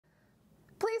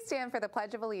Please stand for the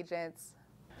Pledge of Allegiance.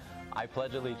 I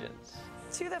pledge allegiance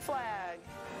to the flag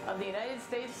of the United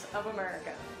States of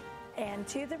America and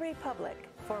to the republic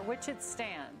for which it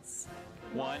stands,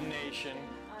 one nation,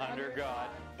 under God,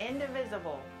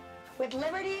 indivisible, with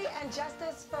liberty and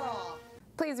justice for all.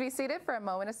 Please be seated for a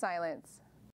moment of silence.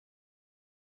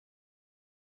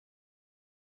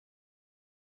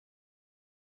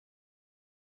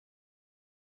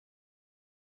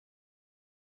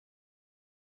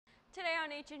 Today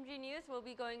on HMG News, we'll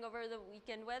be going over the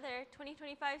weekend weather,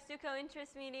 2025 SUCO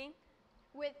interest meeting,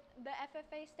 with the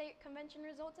FFA State Convention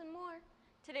results and more.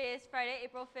 Today is Friday,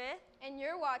 April 5th, and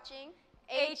you're watching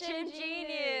HMG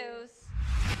News.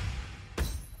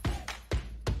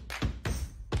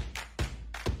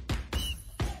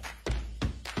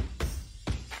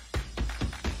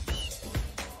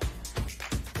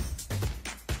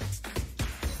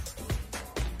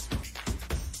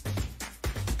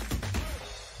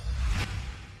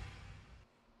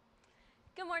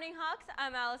 Good morning, Hawks.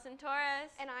 I'm Allison Torres.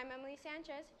 And I'm Emily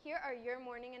Sanchez. Here are your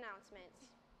morning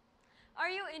announcements. Are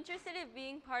you interested in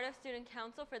being part of Student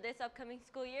Council for this upcoming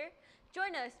school year?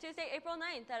 Join us Tuesday, April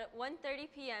 9th at 1:30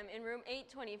 p.m. in room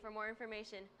 820 for more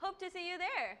information. Hope to see you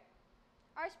there.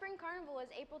 Our Spring Carnival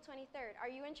is April 23rd. Are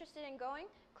you interested in going?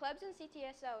 Clubs and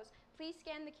CTSOs, please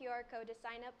scan the QR code to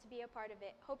sign up to be a part of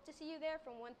it. Hope to see you there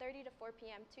from 1:30 to 4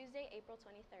 p.m. Tuesday, April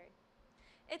 23rd.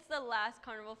 It's the last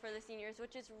carnival for the seniors,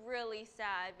 which is really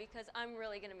sad because I'm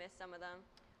really going to miss some of them.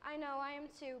 I know, I am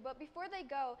too, but before they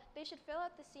go, they should fill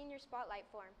out the senior spotlight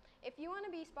form. If you want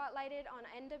to be spotlighted on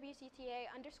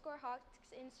NWCTA_Hawks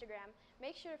Instagram,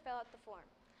 make sure to fill out the form.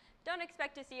 Don't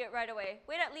expect to see it right away.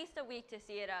 Wait at least a week to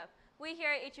see it up. We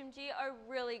here at HMG are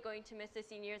really going to miss the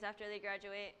seniors after they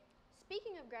graduate.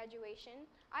 Speaking of graduation,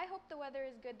 I hope the weather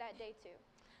is good that day too.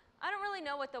 I don't really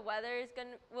know what the weather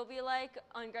will be like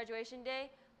on graduation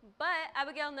day, but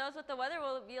Abigail knows what the weather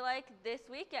will be like this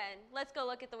weekend. Let's go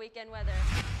look at the weekend weather.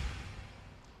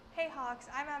 Hey Hawks,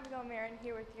 I'm Abigail Marin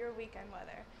here with your weekend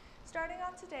weather. Starting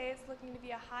off today, it's looking to be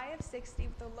a high of 60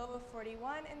 with a low of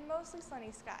 41 and mostly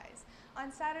sunny skies.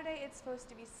 On Saturday, it's supposed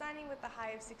to be sunny with a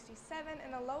high of 67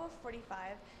 and a low of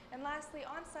 45. And lastly,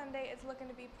 on Sunday, it's looking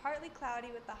to be partly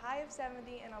cloudy with a high of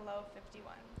 70 and a low of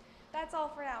 51. That's all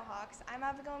for now, Hawks. I'm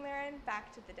Abigail Marin,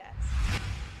 back to the desk.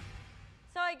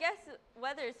 So I guess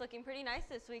weather is looking pretty nice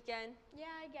this weekend. Yeah,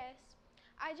 I guess.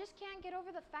 I just can't get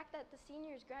over the fact that the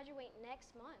seniors graduate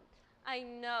next month. I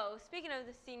know. Speaking of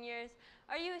the seniors,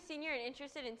 are you a senior and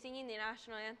interested in singing the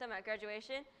national anthem at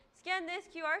graduation? Scan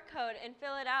this QR code and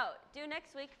fill it out. Due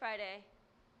next week, Friday.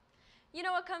 You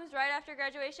know what comes right after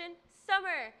graduation?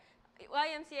 Summer!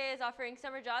 YMCA is offering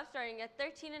summer jobs starting at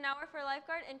 $13 an hour for a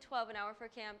lifeguard and $12 an hour for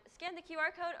camp. Scan the QR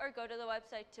code or go to the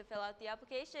website to fill out the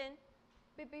application.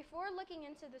 But before looking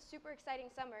into the super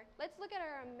exciting summer, let's look at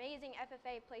our amazing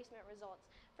FFA placement results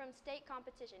from state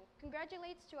competition.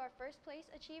 Congratulations to our first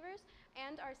place achievers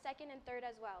and our second and third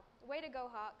as well. Way to go,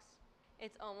 Hawks.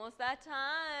 It's almost that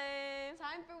time.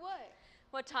 Time for what?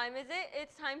 What time is it?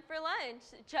 It's time for lunch.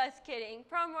 Just kidding.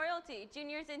 Prom royalty.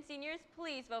 Juniors and seniors,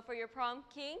 please vote for your prom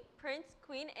king, prince,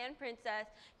 queen, and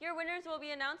princess. Your winners will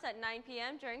be announced at 9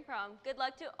 p.m. during prom. Good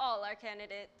luck to all our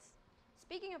candidates.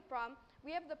 Speaking of prom,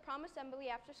 we have the prom assembly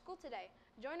after school today.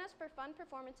 Join us for fun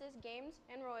performances, games,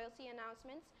 and royalty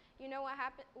announcements. You know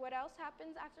what else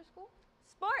happens after school?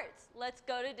 Sports. Let's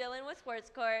go to Dylan with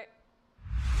Sports Court.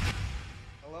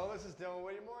 Hello, this is Dylan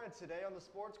Whittemore, and today on the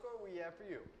Sports Court we have for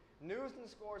you news and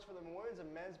scores for the women's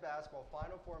and men's basketball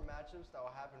Final Four matchups that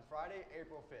will happen Friday,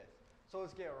 April 5th. So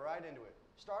let's get right into it.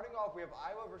 Starting off, we have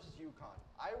Iowa versus UConn.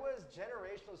 Iowa's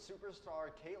generational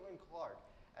superstar Caitlin Clark,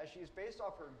 as she's faced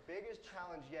off her biggest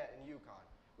challenge yet in UConn.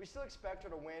 We still expect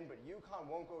her to win, but UConn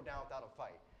won't go down without a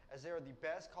fight, as they are the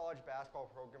best college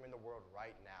basketball program in the world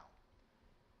right now.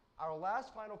 Our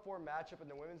last Final Four matchup in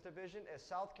the women's division is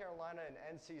South Carolina and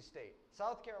NC State.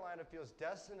 South Carolina feels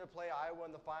destined to play Iowa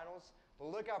in the finals,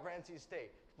 but look out for NC State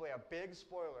to play a big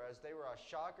spoiler, as they were a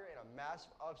shocker and a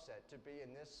massive upset to be in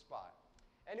this spot.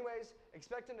 Anyways,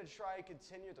 expect them to try and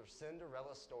continue their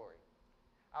Cinderella story.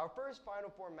 Our first Final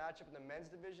Four matchup in the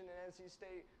men's division in NC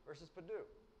State versus Purdue.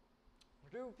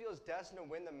 Purdue feels destined to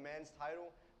win the men's title,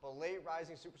 but late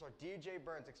rising superstar DJ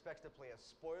Burns expects to play a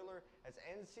spoiler as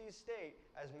NC State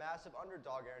has massive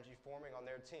underdog energy forming on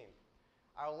their team.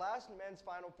 Our last men's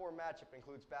Final Four matchup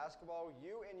includes basketball,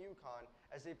 U and UConn,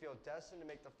 as they feel destined to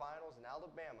make the finals in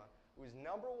Alabama, who is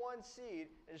 #1 seed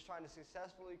and is trying to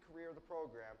successfully career the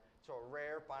program to a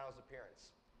rare finals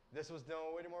appearance. This was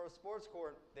Dylan Whittemore with Sports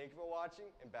Court. Thank you for watching,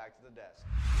 and back to the desk.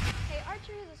 Hey,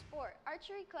 archery is a sport.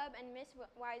 Archery Club and Miss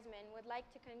Wiseman would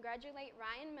like to congratulate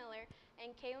Ryan Miller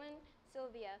and Kaylin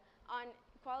Sylvia on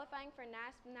qualifying for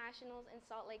NASP Nationals in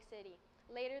Salt Lake City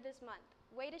later this month.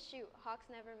 Way to shoot, Hawks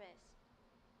never miss.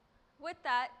 With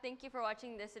that, thank you for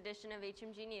watching this edition of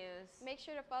HMG News. Make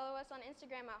sure to follow us on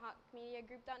Instagram at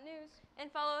hawkmediagroup.news.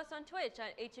 And follow us on Twitch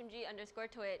at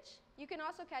HMG_Twitch. You can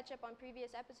also catch up on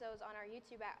previous episodes on our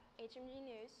YouTube at HMG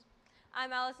News.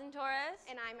 I'm Allison Torres.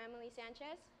 And I'm Emily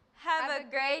Sanchez. Have a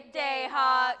great day,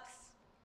 Hawks!